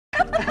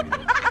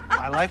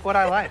I like what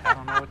I like. I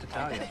don't know what to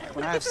tell you.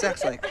 When I have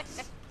sex, like,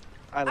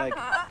 I like,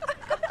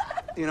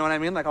 you know what I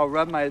mean? Like, I'll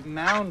rub my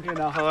mound, you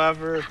know,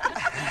 however.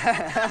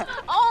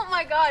 Oh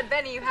my God,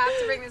 Benny, you have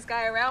to bring this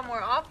guy around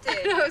more often.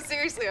 No,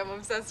 seriously, I'm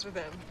obsessed with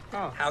him.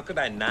 Oh. How could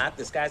I not?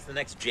 This guy's the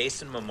next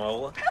Jason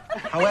Momoa.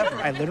 However,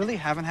 I literally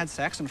haven't had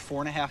sex in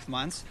 4.5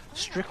 months,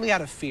 strictly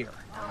out of fear.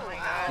 Oh my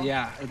God.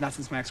 Yeah, not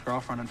since my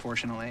ex-girlfriend,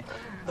 unfortunately.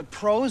 The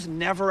pros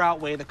never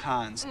outweigh the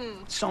cons.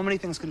 So many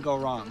things can go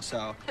wrong.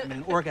 So, I mean,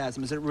 an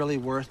orgasm, is it really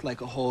worth like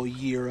a whole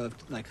year of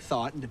like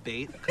thought and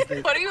debate?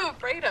 What are you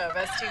afraid of,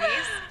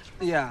 STDs?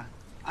 Yeah,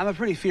 I'm a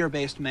pretty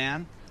fear-based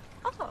man.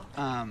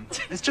 Oh.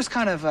 It's just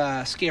kind of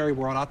a scary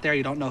world out there.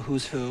 You don't know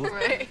who's who.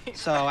 Right.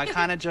 So I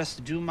kind of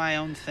just do my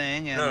own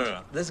thing. And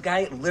No. This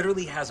guy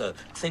literally has a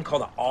thing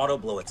called an auto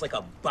blow. It's like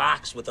a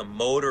box with a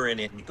motor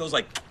in it, and it goes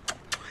like,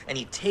 and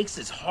he takes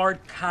his hard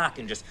cock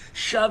and just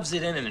shoves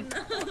it in and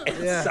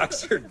Yeah.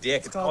 sucks her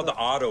dick. It's called the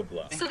auto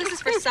blow. So this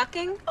is for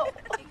sucking?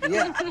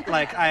 Yeah,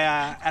 like I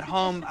at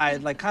home, I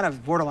like kind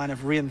of borderline have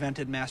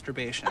reinvented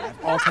masturbation. I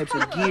have all types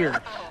of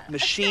gear,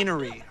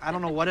 machinery. I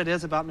don't know what it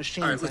is about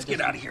machines. All right, let's get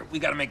out of here. We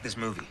gotta make this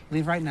movie.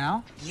 Leave right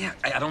now? Yeah,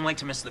 I don't like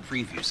to miss the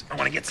previews. I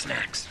want to get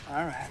snacks.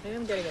 All right. Maybe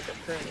I'm getting a bit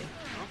pretty.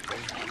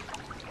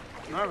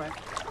 All right.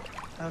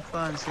 Have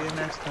fun. See you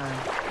next time.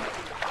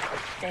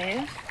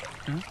 Dave,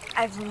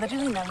 I've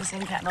literally never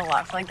seen Kendall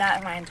laugh like that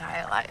in my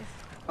entire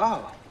life.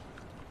 Oh,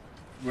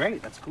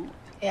 great. That's cool.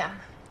 Yeah.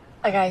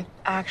 Like, I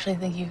actually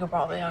think you could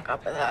probably hook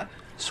up with her.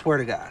 Swear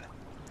to God.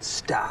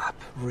 Stop.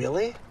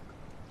 Really?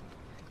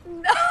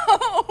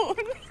 No!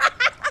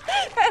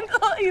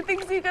 Kendall, he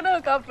thinks you can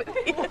hook up with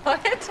me.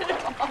 What?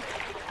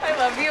 I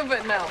love you,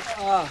 but no.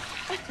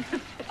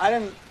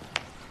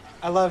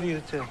 I love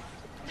you too.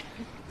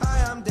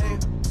 Hi, I'm Dave.